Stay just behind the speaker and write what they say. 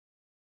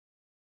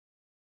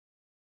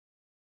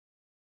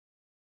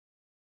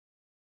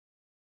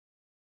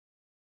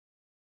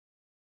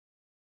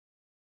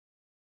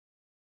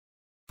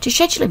To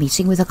schedule a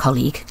meeting with a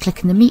colleague,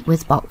 click in the Meet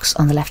With box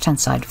on the left-hand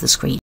side of the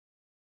screen.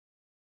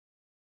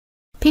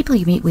 People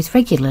you meet with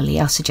regularly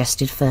are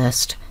suggested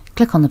first.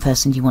 Click on the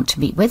person you want to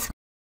meet with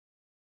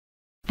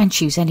and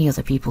choose any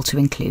other people to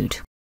include.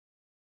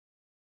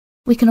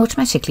 We can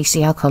automatically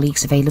see our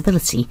colleagues'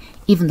 availability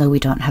even though we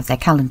don't have their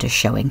calendars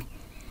showing.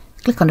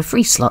 Click on a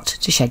free slot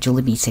to schedule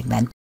the meeting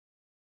then.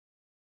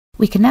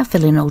 We can now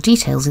fill in all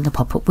details in the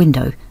pop-up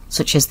window,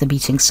 such as the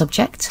meeting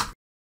subject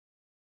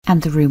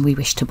and the room we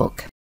wish to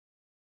book.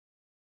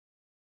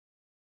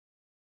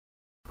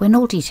 When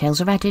all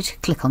details are added,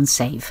 click on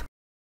Save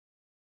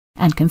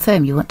and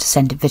confirm you want to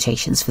send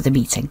invitations for the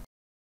meeting.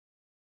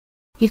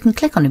 You can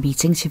click on a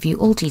meeting to view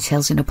all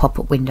details in a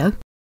pop-up window,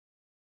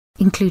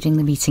 including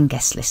the meeting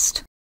guest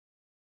list.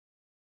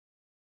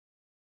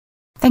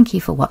 Thank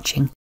you for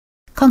watching.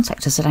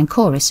 Contact us at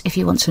Ancoris if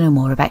you want to know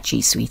more about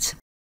G Suite.